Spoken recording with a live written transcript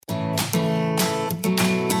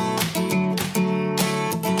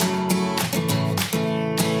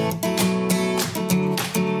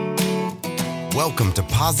Welcome to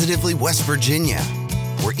Positively West Virginia,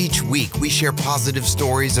 where each week we share positive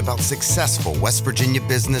stories about successful West Virginia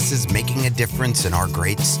businesses making a difference in our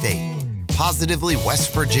great state. Positively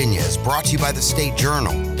West Virginia is brought to you by the State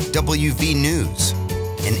Journal, WV News,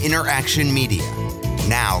 and Interaction Media.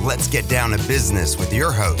 Now let's get down to business with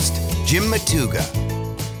your host, Jim Matuga.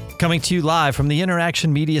 Coming to you live from the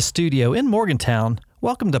Interaction Media studio in Morgantown.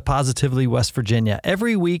 Welcome to Positively West Virginia.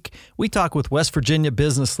 Every week, we talk with West Virginia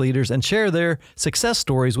business leaders and share their success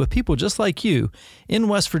stories with people just like you in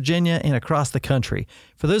West Virginia and across the country.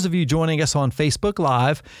 For those of you joining us on Facebook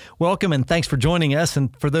Live, welcome and thanks for joining us.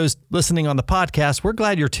 And for those listening on the podcast, we're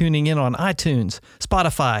glad you're tuning in on iTunes,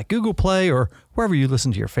 Spotify, Google Play, or wherever you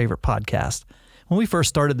listen to your favorite podcast. When we first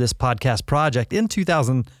started this podcast project in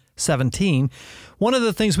 2017, one of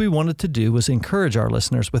the things we wanted to do was encourage our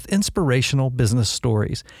listeners with inspirational business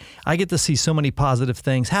stories. I get to see so many positive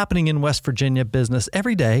things happening in West Virginia business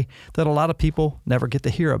every day that a lot of people never get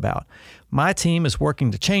to hear about. My team is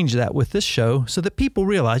working to change that with this show so that people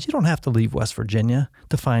realize you don't have to leave West Virginia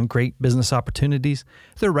to find great business opportunities.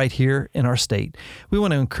 They're right here in our state. We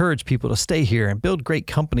want to encourage people to stay here and build great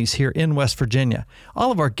companies here in West Virginia.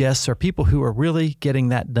 All of our guests are people who are really getting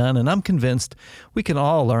that done, and I'm convinced we can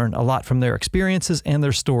all learn a lot from their experiences and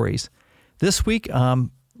their stories. This week,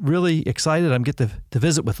 I'm really excited. I'm getting to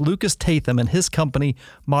visit with Lucas Tatham and his company,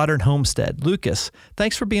 Modern Homestead. Lucas,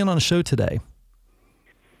 thanks for being on the show today.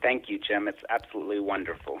 Thank you, Jim. It's absolutely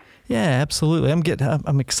wonderful. Yeah, absolutely.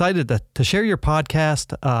 I'm excited to share your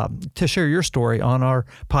podcast, to share your story on our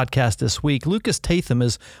podcast this week. Lucas Tatham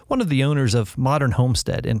is one of the owners of Modern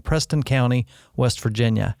Homestead in Preston County, West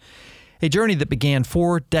Virginia. A journey that began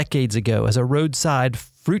 4 decades ago as a roadside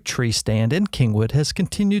fruit tree stand in Kingwood has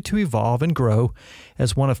continued to evolve and grow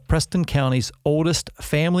as one of Preston County's oldest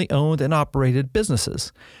family-owned and operated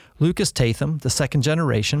businesses. Lucas Tatham, the second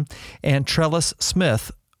generation, and Trellis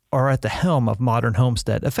Smith are at the helm of Modern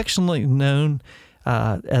Homestead, affectionately known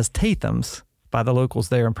as Tathams by the locals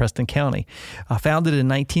there in Preston County. Founded in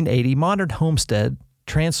 1980, Modern Homestead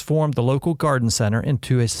transformed the local garden center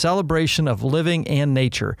into a celebration of living and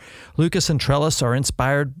nature. Lucas and Trellis are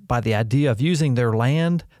inspired by the idea of using their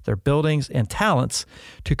land, their buildings, and talents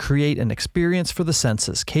to create an experience for the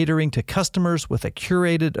senses, catering to customers with a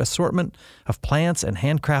curated assortment of plants and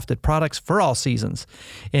handcrafted products for all seasons.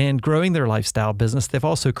 In growing their lifestyle business, they've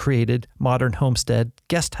also created Modern Homestead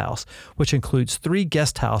Guest House, which includes 3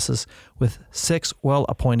 guest houses with 6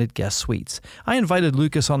 well-appointed guest suites. I invited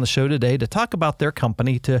Lucas on the show today to talk about their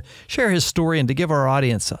company, to share his story, and to give our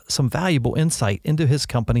audience some valuable insight into his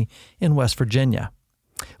company in West Virginia.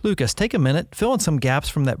 Lucas, take a minute, fill in some gaps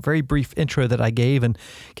from that very brief intro that I gave, and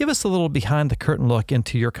give us a little behind-the-curtain look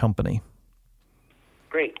into your company.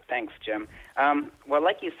 Great. Thanks, Jim. Well,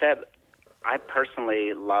 like you said, I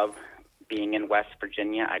personally love being in West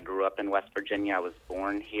Virginia. I grew up in West Virginia. I was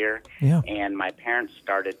born here. Yeah. And my parents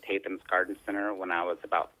started Tatham's Garden Center when I was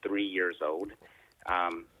about 3 years old.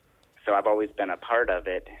 So I've always been a part of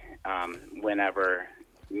it. Whenever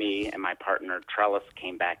me and my partner Trellis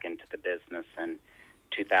came back into the business in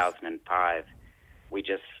 2005, we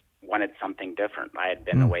just wanted something different. I had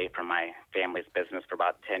been away from my family's business for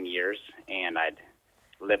about 10 years, and I'd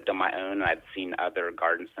lived on my own. I'd seen other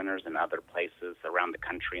garden centers in other places around the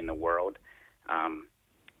country and the world,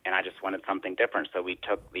 and I just wanted something different. So we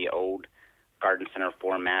took the old garden center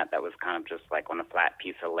format that was kind of just like on a flat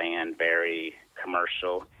piece of land, very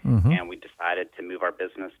commercial, and we decided to move our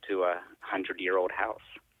business to a 100-year-old house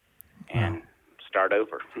and start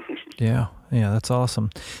over. Yeah, that's awesome.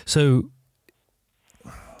 So,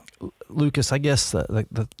 Lucas, I guess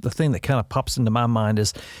the thing that kind of pops into my mind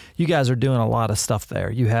is you guys are doing a lot of stuff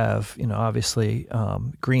there. You have, obviously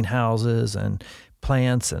greenhouses and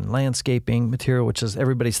plants and landscaping material, which is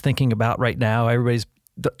everybody's thinking about right now. Everybody's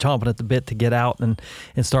chomping at the bit to get out and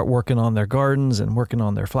start working on their gardens and working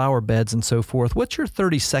on their flower beds and so forth. What's your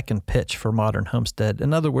 30-second pitch for Modern Homestead?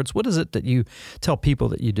 In other words, what is it that you tell people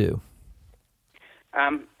that you do?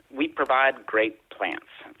 We provide great plants.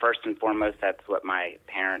 First and foremost, that's what my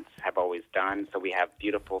parents have always done. So we have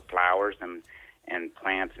beautiful flowers and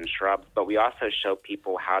plants and shrubs, but we also show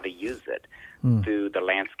people how to use it through the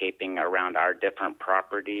landscaping around our different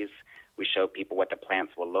properties. We show people what the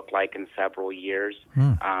plants will look like in several years.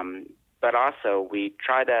 But also we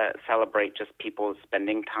try to celebrate just people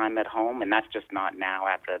spending time at home, and that's just not now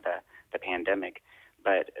after the pandemic.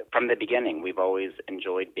 But from the beginning, we've always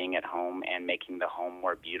enjoyed being at home and making the home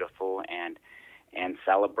more beautiful and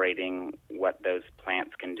celebrating what those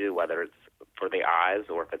plants can do, whether it's for the eyes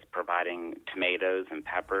or if it's providing tomatoes and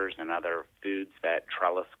peppers and other foods that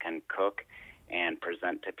Trellis can cook and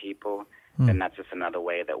present to people. then that's just another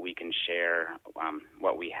way that we can share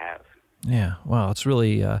what we have. Yeah, wow, it's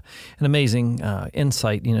really an amazing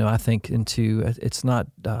insight. I think into it's not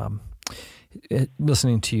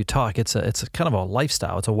listening to you talk. It's a kind of a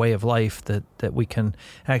lifestyle. It's a way of life that we can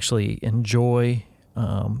actually enjoy.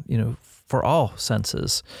 For all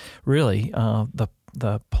senses, really,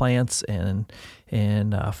 the plants and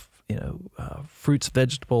fruits,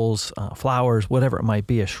 vegetables, flowers, whatever it might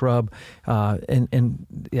be, a shrub, and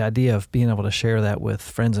the idea of being able to share that with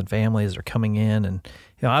friends and family as they're coming in. And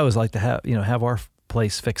I always like to have our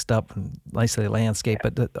place fixed up and nicely landscaped,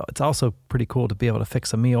 but it's also pretty cool to be able to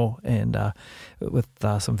fix a meal and with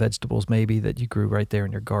some vegetables maybe that you grew right there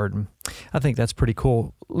in your garden. I think that's pretty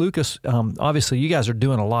cool. Lucas, obviously you guys are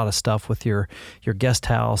doing a lot of stuff with your guest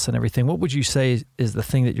house and everything. What would you say is the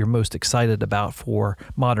thing that you're most excited about for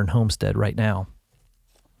Modern Homestead right now?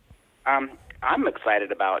 I'm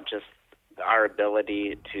excited about just our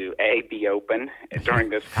ability to be open during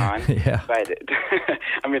this time. Yeah. But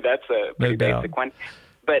I mean, that's a pretty basic one.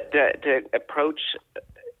 But to approach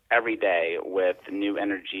every day with new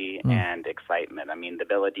energy and excitement. I mean, the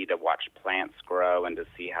ability to watch plants grow and to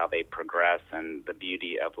see how they progress and the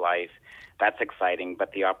beauty of life, that's exciting.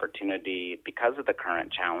 But the opportunity, because of the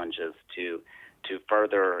current challenges, to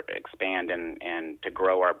further expand and to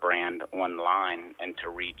grow our brand online and to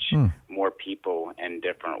reach more people in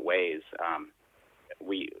different ways.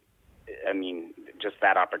 Just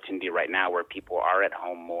that opportunity right now where people are at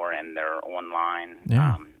home more and they're online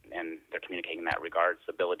and they're communicating in that regards,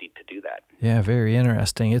 the ability to do that. Yeah, very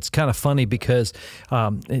interesting. It's kind of funny because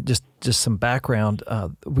just some background.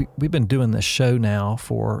 We've been doing this show now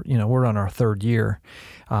for, we're on our third year.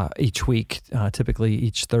 Each week, typically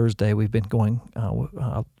each Thursday, we've been going,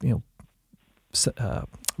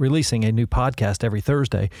 releasing a new podcast every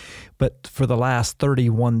Thursday. But for the last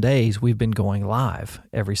 31 days, we've been going live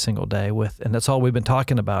every single day and that's all we've been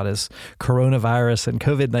talking about is coronavirus and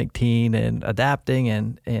COVID-19 and adapting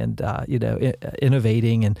and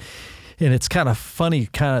innovating. And it's kind of funny.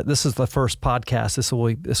 This is the first podcast. This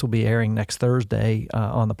will be airing next Thursday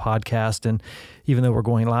on the podcast. And even though we're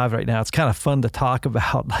going live right now, it's kind of fun to talk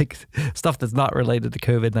about like stuff that's not related to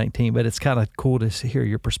COVID-19. But it's kind of cool to hear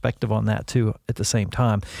your perspective on that too. At the same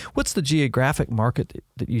time, what's the geographic market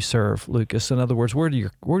that you serve, Lucas? In other words, where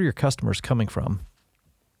are your customers coming from?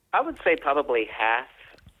 I would say probably half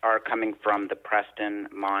are coming from the Preston,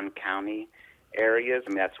 Mon County areas. I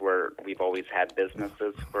mean, that's where we've always had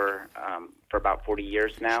businesses for about 40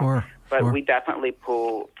 years now. Sure. We definitely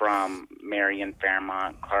pull from Marion,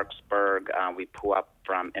 Fairmont, Clarksburg. We pull up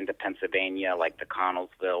from into Pennsylvania, like the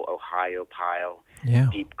Connellsville, Ohio, Pyle,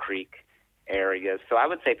 Deep Creek areas. So I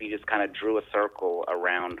would say if you just kind of drew a circle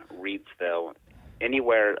around Reidsville,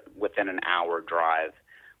 anywhere within an hour drive,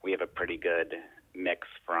 we have a pretty good mix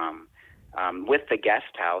from. With the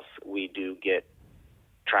guest house, we do get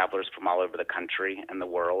travelers from all over the country and the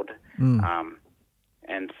world.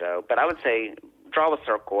 But I would say draw a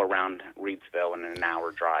circle around Reidsville and an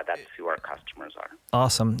hour drive. That's who our customers are.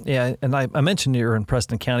 Awesome. Yeah. And I mentioned you're in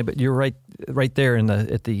Preston County, but you're right there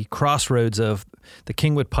at the crossroads of the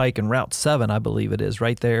Kingwood Pike and Route 7, I believe it is,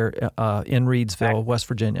 right there in Reidsville, West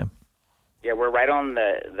Virginia. Yeah, we're right on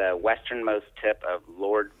the westernmost tip of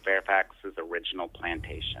Lord Fairfax's original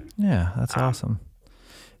plantation. Yeah, that's awesome.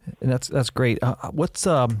 And that's great. What's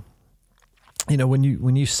when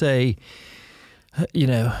you say,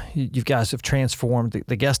 you guys have transformed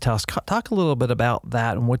the guest house. Talk a little bit about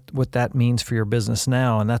that and what that means for your business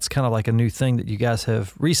now. And that's kind of like a new thing that you guys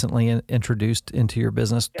have recently introduced into your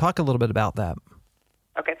business. Talk a little bit about that.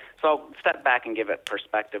 Okay, so I'll step back and give it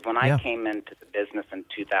perspective. When I came into the business in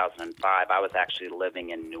 2005, I was actually living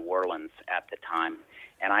in New Orleans at the time,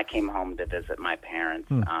 and I came home to visit my parents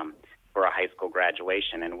for a high school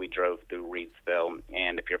graduation, and we drove through Reidsville.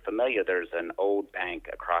 And if you're familiar, there's an old bank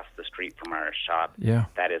across the street from our shop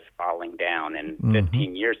that is falling down. And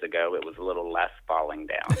 15 years ago, it was a little less falling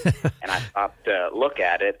down. And I stopped to look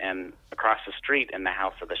at it, and across the street in the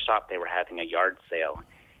house of the shop, they were having a yard sale.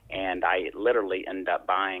 And I literally ended up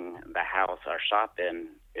buying the house our shop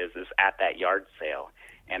is at that yard sale.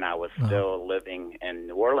 And I was still living in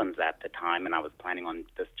New Orleans at the time, and I was planning on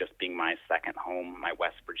this just being my second home, my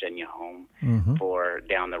West Virginia home, for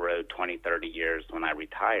down the road 20, 30 years when I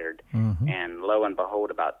retired. And lo and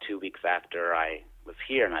behold, about 2 weeks after I was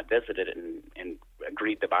here and I visited and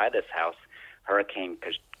agreed to buy this house, Hurricane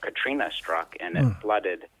Katrina struck, and it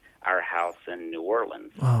flooded our house in New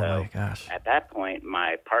Orleans. My gosh. At that point,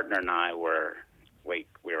 my partner and I were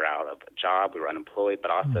out of a job, we were unemployed,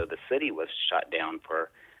 but also the city was shut down for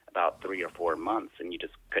about 3 or 4 months, and you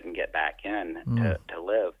just couldn't get back in to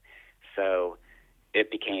live. So it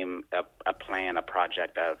became a plan, a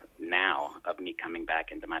project of me coming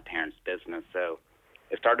back into my parents' business. So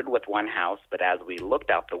it started with one house, but as we looked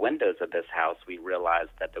out the windows of this house, we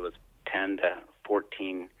realized that there was 10 to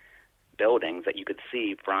 14 buildings that you could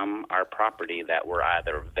see from our property that were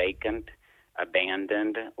either vacant,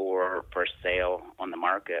 abandoned, or for sale on the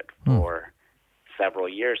market for several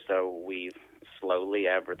years. So we've slowly,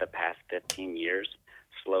 over the past 15 years,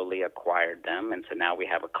 slowly acquired them. And so now we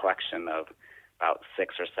have a collection of about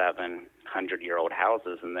 600 or 700-year-old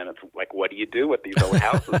houses. And then it's like, what do you do with these old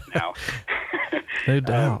houses now? No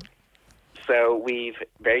doubt. So we've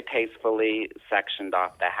very tastefully sectioned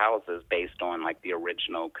off the houses based on like the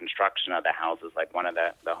original construction of the houses. Like one of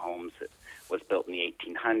the homes was built in the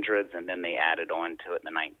 1800s, and then they added on to it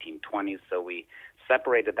in the 1920s. So we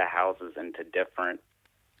separated the houses into different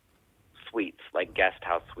suites, like guest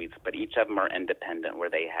house suites, but each of them are independent, where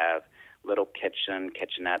they have little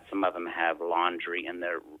kitchenettes. Some of them have laundry in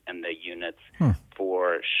the units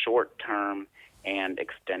for short-term and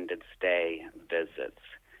extended stay visits.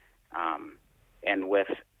 And with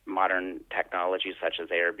modern technology such as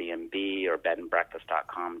Airbnb or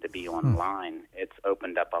bedandbreakfast.com to be online, it's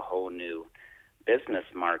opened up a whole new business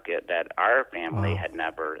market that our family had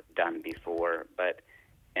never done before. But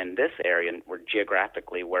in this area,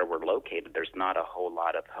 geographically where we're located, there's not a whole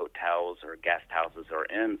lot of hotels or guest houses or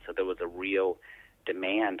inns, so there was a real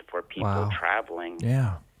demand for people traveling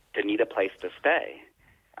to need a place to stay.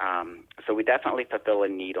 So we definitely fulfill a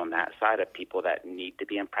need on that side of people that need to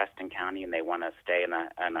be in Preston County and they want to stay in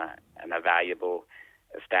a valuable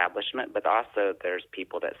establishment. But also there's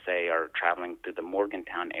people that say are traveling through the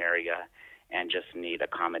Morgantown area and just need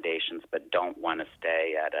accommodations but don't want to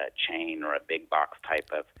stay at a chain or a big box type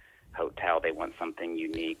of hotel. They want something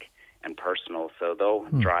unique and personal. So they'll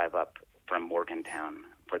drive up from Morgantown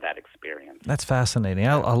for that experience. That's fascinating.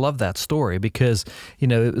 I love that story because,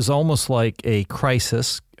 it was almost like a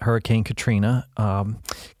crisis. Hurricane Katrina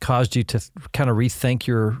caused you to kind of rethink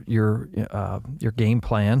your game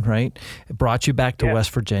plan, right? It brought you back to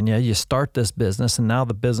West Virginia. You start this business, and now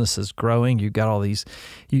the business is growing. You got all these.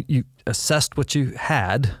 You assessed what you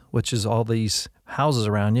had, which is all these houses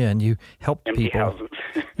around you, and you helped empty people. Houses.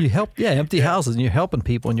 You help, empty houses, and you're helping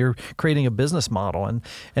people, and you're creating a business model. And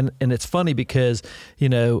it's funny because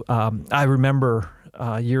I remember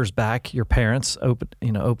years back your parents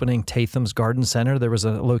opening Tatham's Garden Center. There was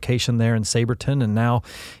a location there in Saberton, and now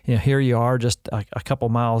here you are just a couple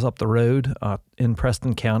miles up the road in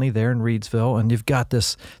Preston County, there in Reedsville, and you've got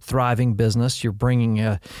this thriving business. You're bringing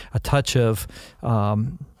a touch of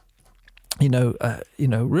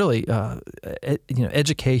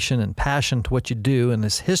education and passion to what you do and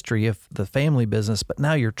this history of the family business, but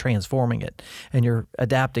now you're transforming it and you're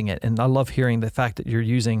adapting it. And I love hearing the fact that you're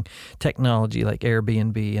using technology like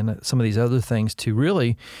Airbnb and some of these other things to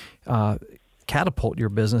really catapult your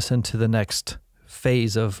business into the next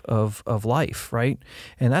phase of life, right?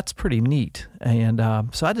 And that's pretty neat. And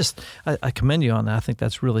so I commend you on that. I think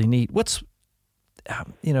that's really neat. What's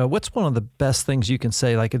one of the best things you can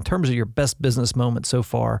say, like in terms of your best business moment so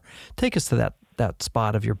far? Take us to that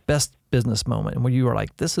spot of your best business moment and where you were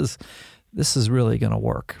like, this is really going to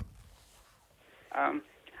work.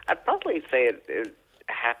 I'd probably say it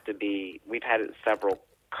have to be, we've had several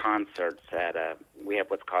concerts we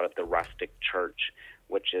have what's called the Rustic Church,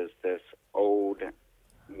 which is this old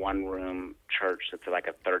one-room church that's like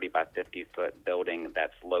a 30 by 50 foot building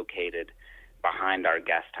that's located behind our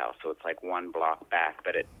guest house. So it's like one block back,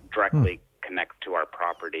 but it directly connects to our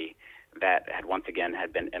property that had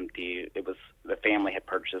been empty. The family had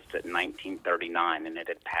purchased it in 1939, and it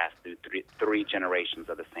had passed through three generations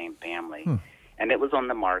of the same family. And it was on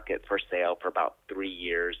the market for sale for about 3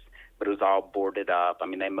 years, but it was all boarded up. I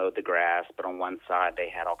mean, they mowed the grass, but on one side they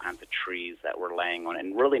had all kinds of trees that were laying on it.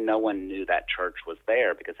 And really no one knew that church was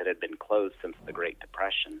there because it had been closed since the Great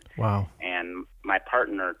Depression. Wow. And my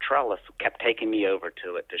partner, Trellis, kept taking me over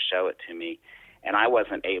to it to show it to me. And I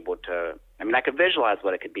wasn't able to, I could visualize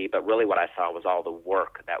what it could be, but really what I saw was all the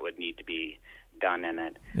work that would need to be done in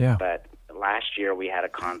it. Yeah. But last year we had a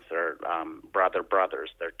concert, Brothers.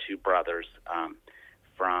 They're two brothers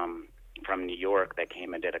from New York that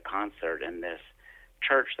came and did a concert, and this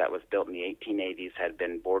church that was built in the 1880s had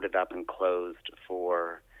been boarded up and closed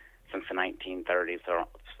since the 1930s,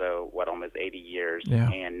 so almost 80 years,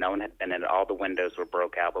 and no one had been in it. All the windows were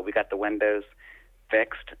broke out, but we got the windows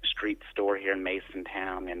fixed. Street Store here in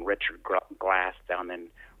Masontown, and Richard Glass down in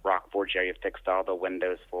Rock Forge area fixed all the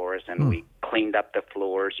windows for us, and we cleaned up the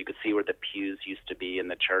floors. You could see where the pews used to be in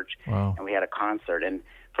the church, and we had a concert. And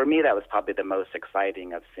for me, that was probably the most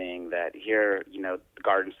exciting of seeing that here, the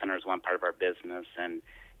garden center is one part of our business, and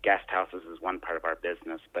guest houses is one part of our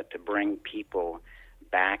business, but to bring people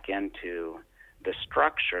back into the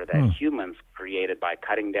structure that humans created by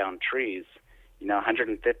cutting down trees,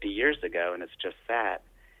 150 years ago, and it's just sat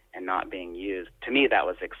and not being used. To me, that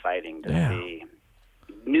was exciting to see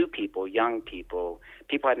new people, young people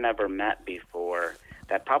I'd never met before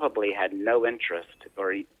that probably had no interest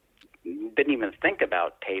or didn't even think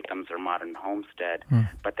about Tathams or Modern Homestead,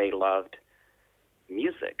 but they loved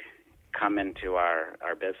music, come into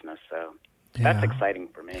our business. So that's exciting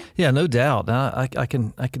for me. Yeah, no doubt. I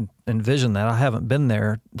can envision that. I haven't been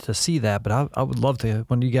there to see that, but I would love to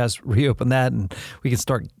when you guys reopen that and we can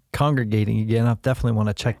start congregating again. I definitely want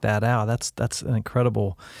to check that out. That's an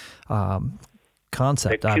incredible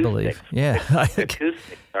concept, I believe. Yeah, the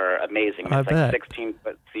acoustics are amazing. It's like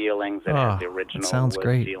 16-foot ceilings and has the original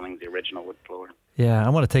wood ceilings, the original wood floor. Yeah, I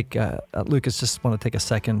want to take, Lucas, just want to take a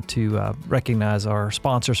second to recognize our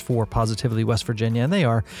sponsors for Positively West Virginia, and they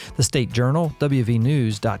are the State Journal,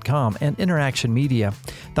 WVNews.com, and Interaction Media.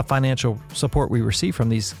 The financial support we receive from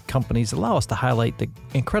these companies allow us to highlight the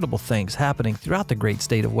incredible things happening throughout the great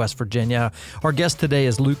state of West Virginia. Our guest today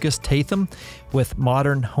is Lucas Tatham with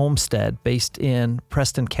Modern Homestead, based in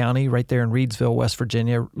Preston County, right there in Reedsville, West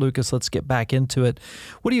Virginia. Lucas, let's get back into it.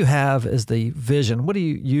 What do you have as the vision? What do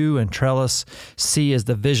you and Trellis see as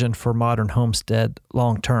the vision for Modern Homestead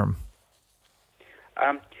long term?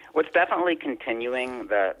 Well, it's definitely continuing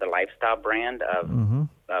the lifestyle brand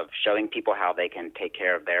of showing people how they can take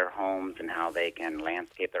care of their homes and how they can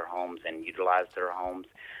landscape their homes and utilize their homes,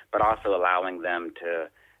 but also allowing them to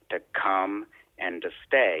come and to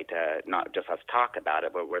stay, to not just us talk about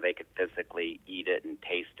it, but where they could physically eat it and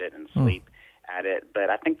taste it and sleep at it. But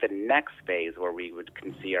I think the next phase where we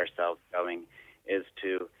can see ourselves going is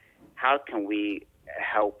to how can we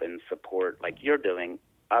help and support, like you're doing,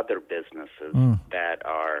 other businesses that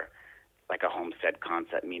are like a homestead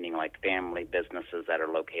concept, meaning like family businesses that are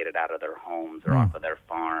located out of their homes or off of their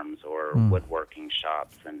farms or woodworking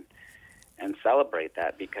shops, and celebrate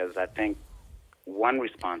that, because I think one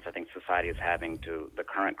response I think society is having to the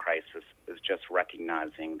current crisis is just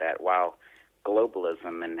recognizing that while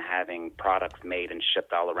globalism and having products made and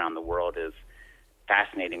shipped all around the world is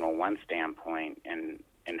fascinating on one standpoint and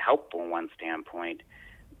helpful on one standpoint,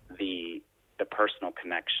 the personal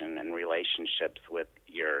connection and relationships with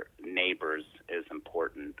your neighbors is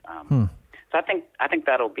important. So I think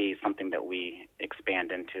that'll be something that we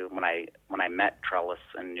expand into. When I met Trellis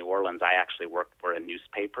in New Orleans, I actually worked for a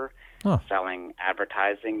newspaper selling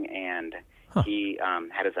advertising, and he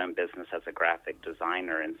had his own business as a graphic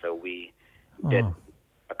designer, and so we did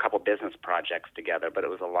a couple business projects together, but it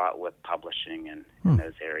was a lot with publishing and in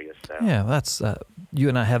those areas. So. Yeah, that's you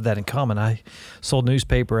and I have that in common. I sold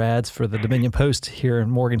newspaper ads for the Dominion Post here in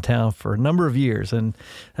Morgantown for a number of years, and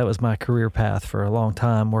that was my career path for a long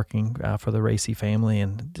time, working for the Racy family,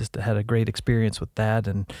 and just had a great experience with that.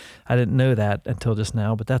 And I didn't know that until just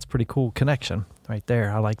now, but that's a pretty cool connection right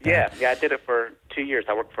there. I like that. Yeah, I did it for 2 years.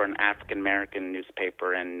 I worked for an African-American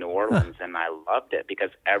newspaper in New Orleans, and I loved it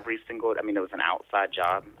because it was an outside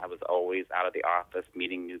job. I was always out of the office,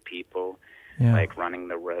 meeting new people, like running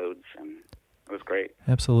the roads, and it was great.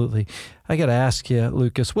 Absolutely. I got to ask you,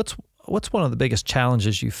 Lucas, what's one of the biggest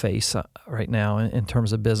challenges you face right now in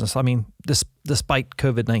terms of business? I mean, despite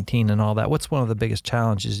COVID-19 and all that, what's one of the biggest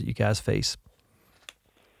challenges that you guys face?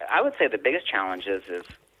 I would say the biggest challenge is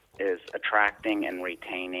attracting and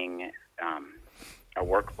retaining a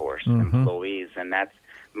workforce, employees, and that's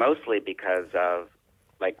mostly because of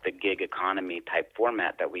like the gig economy type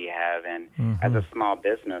format that we have. And as a small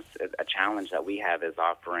business, a challenge that we have is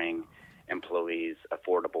offering employees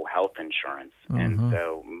affordable health insurance. And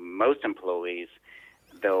so most employees,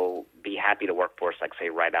 they'll be happy to work for us, like say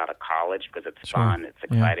right out of college, because it's fun, it's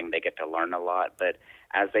exciting, they get to learn a lot. But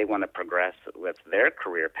as they want to progress with their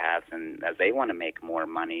career paths and as they want to make more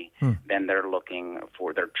money, then they're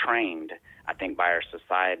trained, I think, by our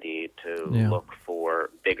society to look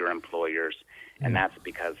for bigger employers. And that's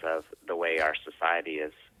because of the way our society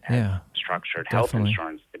has structured health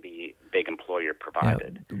insurance to be big employer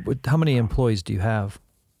provided. Yeah. How many employees do you have?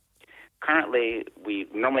 Currently, we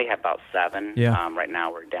normally have about 7. Right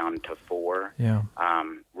now, we're down to 4.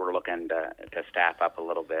 We're looking to staff up a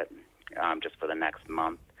little bit just for the next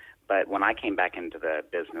month. But when I came back into the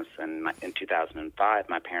business in 2005,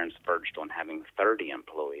 my parents verged on having 30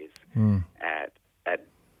 employees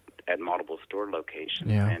at multiple store locations.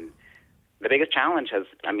 And the biggest challenge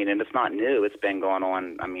and it's not new, it's been going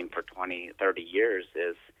on, for 20, 30 years,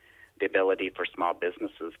 is the ability for small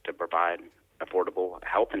businesses to provide affordable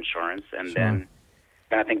health insurance. And then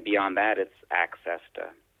I think beyond that, it's access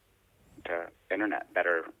to internet,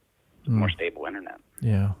 better more stable internet.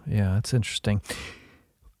 Yeah, that's interesting.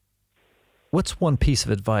 What's one piece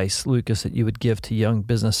of advice, Lucas, that you would give to young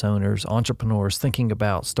business owners, entrepreneurs thinking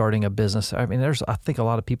about starting a business? I mean, I think a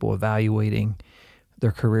lot of people evaluating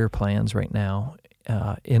their career plans right now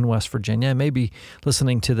in West Virginia, maybe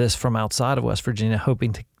listening to this from outside of West Virginia,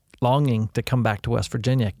 longing to come back to West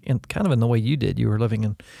Virginia, and kind of in the way you did. You were living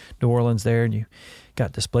in New Orleans there, and you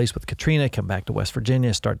got displaced with Katrina, come back to West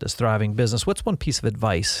Virginia, start this thriving business. What's one piece of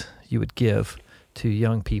advice you would give to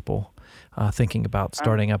young people thinking about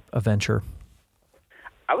starting up a venture?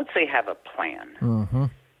 I would say have a plan. Mm-hmm.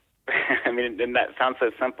 I mean, and that sounds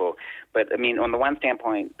so simple, but I mean, on the one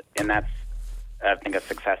standpoint, and that's, I think, a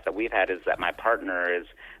success that we've had, is that my partner is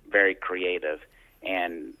very creative.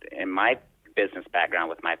 And in my business background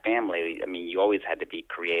with my family, I mean, you always had to be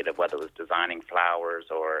creative, whether it was designing flowers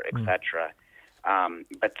or et cetera.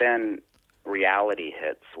 But then reality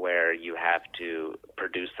hits where you have to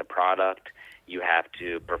produce a product, you have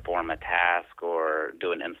to perform a task or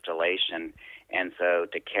do an installation. And so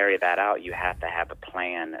to carry that out, you have to have a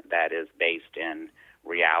plan that is based in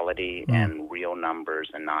reality and real numbers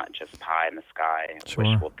and not just pie in the sky,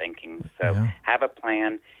 wishful thinking. So have a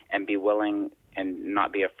plan and be willing and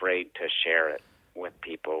not be afraid to share it with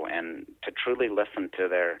people and to truly listen to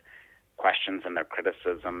their questions and their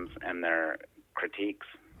criticisms and their critiques.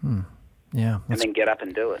 Yeah. And then get up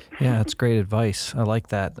and do it. Yeah, that's great advice. I like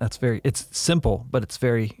that. It's simple, but it's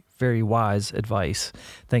very, very wise advice.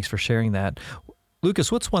 Thanks for sharing that.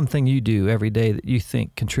 Lucas, what's one thing you do every day that you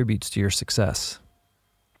think contributes to your success?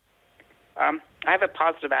 I have a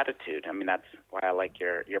positive attitude. I mean, that's why I like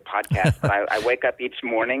your podcast. But I wake up each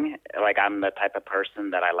morning, like I'm the type of person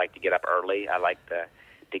that I like to get up early. I like to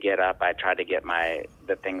get up. I try to get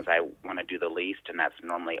the things I want to do the least, and that's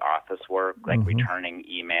normally office work, like returning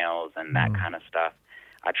emails and that kind of stuff.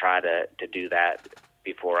 I try to do that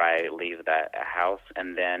before I leave the house.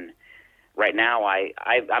 And then right now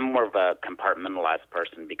I'm more of a compartmentalized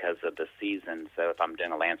person because of the season. So if I'm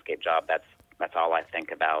doing a landscape job, that's all I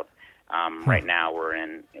think about. Right now we're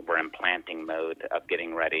in planting mode of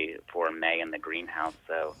getting ready for May in the greenhouse.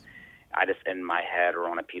 So I just, in my head or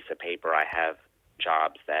on a piece of paper, I have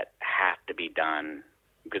jobs that have to be done,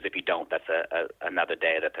 because if you don't, that's another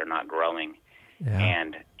day that they're not growing.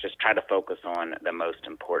 And just try to focus on the most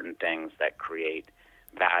important things that create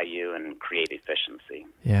value and create efficiency.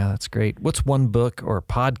 Yeah, that's great. What's one book or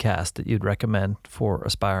podcast that you'd recommend for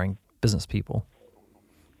aspiring business people?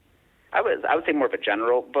 I would say more of a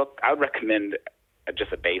general book. I would recommend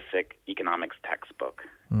just a basic economics textbook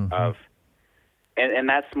of, and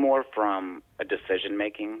that's more from a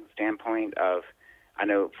decision-making standpoint of, I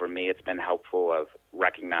know for me it's been helpful of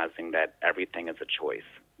recognizing that everything is a choice.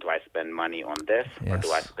 Do I spend money on this or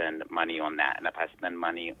do I spend money on that? And if I spend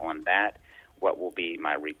money on that, what will be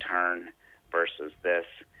my return versus this?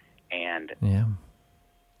 And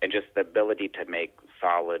just the ability to make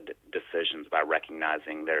solid decisions by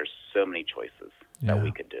recognizing there's so many choices that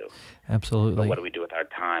we could do. Absolutely. But what do we do with our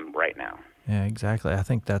time right now? Yeah, exactly. I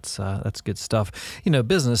think that's good stuff. You know,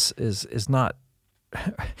 business is not.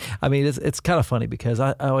 I mean, it's kind of funny because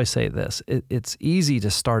I always say this. It's easy to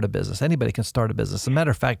start a business. Anybody can start a business. As a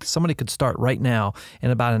matter of fact, somebody could start right now in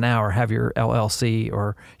about an hour, have your LLC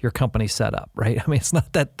or your company set up, right? I mean, it's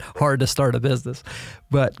not that hard to start a business.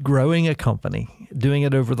 But growing a company, doing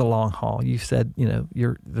it over the long haul, you said, you know,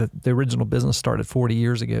 the original business started 40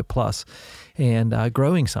 years ago plus, and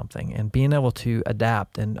growing something and being able to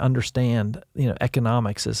adapt and understand, you know,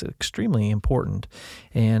 economics is extremely important.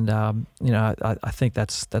 And, you know, I think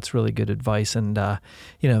that's really good advice. And,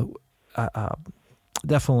 you know,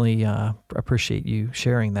 definitely appreciate you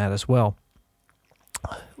sharing that as well.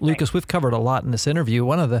 Lucas, we've covered a lot in this interview.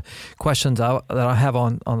 One of the questions that I have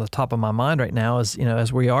on the top of my mind right now is, you know,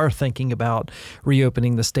 as we are thinking about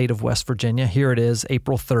reopening the state of West Virginia, here it is,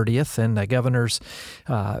 April 30th, and the governor's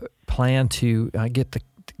plan to get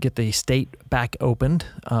the state back opened,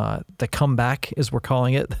 the comeback, as we're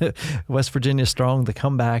calling it, West Virginia Strong, the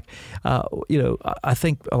comeback. You know, I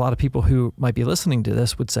think a lot of people who might be listening to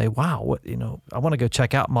this would say, wow, I want to go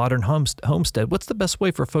check out Modern Homestead. What's the best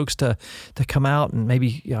way for folks to come out and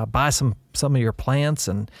maybe buy some of your plants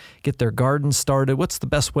and get their gardens started? What's the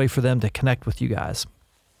best way for them to connect with you guys?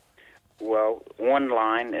 Well,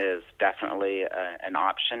 online is definitely an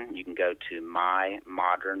option. You can go to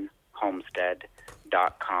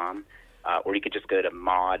mymodernhomestead.com, or you could just go to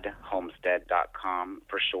modhomestead.com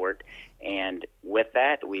for short. And with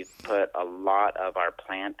that, we've put a lot of our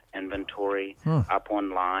plant inventory up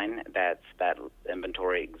online. That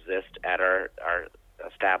inventory exists at our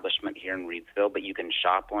establishment here in Reedsville, but you can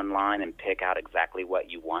shop online and pick out exactly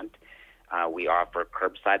what you want. We offer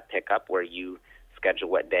curbside pickup where you schedule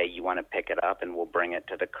what day you want to pick it up, and we'll bring it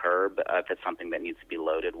to the curb. If it's something that needs to be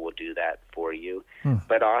loaded, we'll do that for you.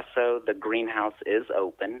 But also, the greenhouse is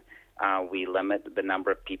open. We limit the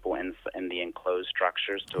number of people in the enclosed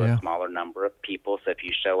structures to a smaller number of people. So if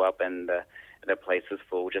you show up and the place is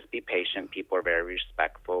full, just be patient. People are very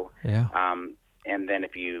respectful. Yeah. And then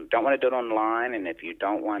if you don't want to do it online, and if you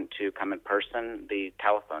don't want to come in person, the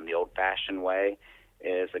telephone, the old-fashioned way,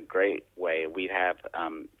 is a great way. We have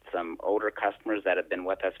some older customers that have been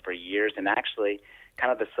with us for years, and actually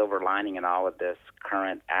kind of the silver lining in all of this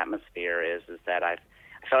current atmosphere is that I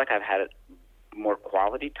feel like I've had more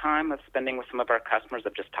quality time of spending with some of our customers,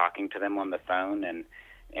 of just talking to them on the phone and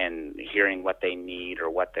hearing what they need or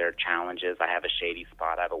what their challenge is. I have a shady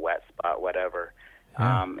spot, I have a wet spot, whatever.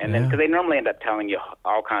 Then because they normally end up telling you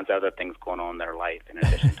all kinds of other things going on in their life in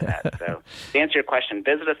addition to that. So to answer your question,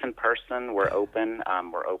 visit us in person. We're open.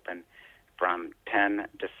 We're open from 10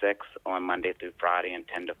 to 6 on Monday through Friday and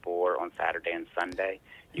 10 to 4 on Saturday and Sunday.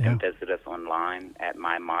 You can visit us online at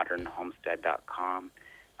mymodernhomestead.com,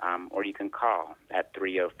 or you can call at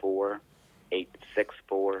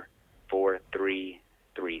 304-864-4333.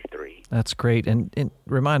 That's great. And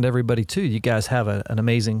remind everybody, too, you guys have an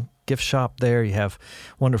amazing gift shop there. You have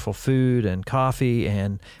wonderful food and coffee,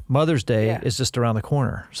 and Mother's Day is just around the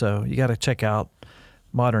corner. So you got to check out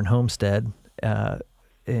Modern Homestead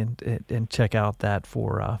and check out that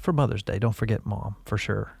for Mother's Day. Don't forget Mom, for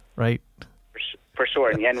sure, right? For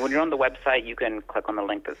sure. And when you're on the website, you can click on the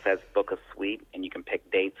link that says Book a Suite, and you can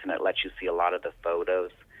pick dates, and it lets you see a lot of the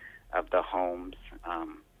photos of the homes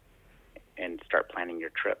and start planning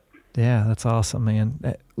your trip. Yeah, that's awesome,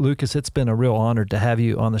 man. Lucas, it's been a real honor to have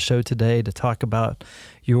you on the show today to talk about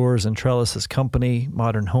yours and Trellis's company,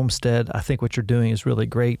 Modern Homestead. I think what you're doing is really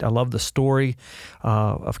great. I love the story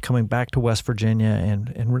of coming back to West Virginia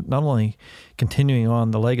and not only continuing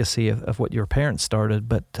on the legacy of what your parents started,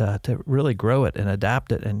 but to really grow it and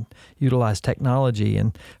adapt it and utilize technology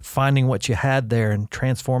and finding what you had there and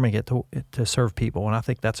transforming it to serve people. And I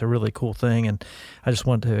think that's a really cool thing. And I just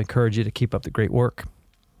wanted to encourage you to keep up the great work.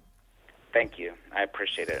 Thank you. I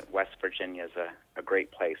appreciate it. West Virginia is a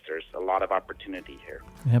great place. There's a lot of opportunity here.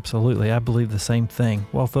 Absolutely. I believe the same thing.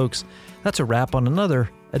 Well, folks, that's a wrap on another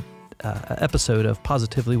episode of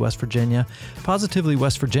Positively West Virginia. Positively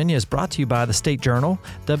West Virginia is brought to you by the State Journal,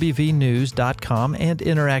 WVNews.com, and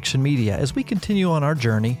Interaction Media as we continue on our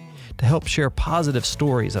journey to help share positive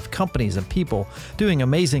stories of companies and people doing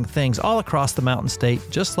amazing things all across the Mountain State,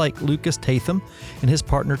 just like Lucas Tatham and his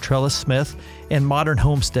partner Trellis Smith and Modern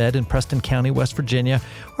Homestead in Preston County, West Virginia.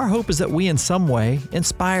 Our hope is that we in some way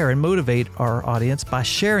inspire and motivate our audience by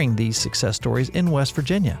sharing these success stories in West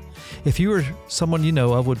Virginia. If you or someone you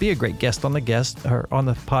know of would be a great guest on the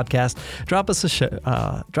podcast, drop us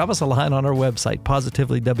a line on our website,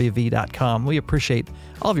 positivelywv.com. We appreciate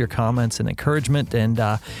all of your comments and encouragement, and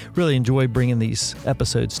really enjoy bringing these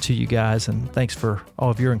episodes to you guys. And thanks for all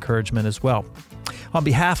of your encouragement as well. On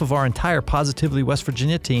behalf of our entire Positively West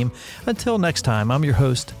Virginia team, until next time, I'm your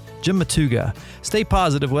host, Jim Matuga. Stay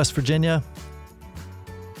positive, West Virginia.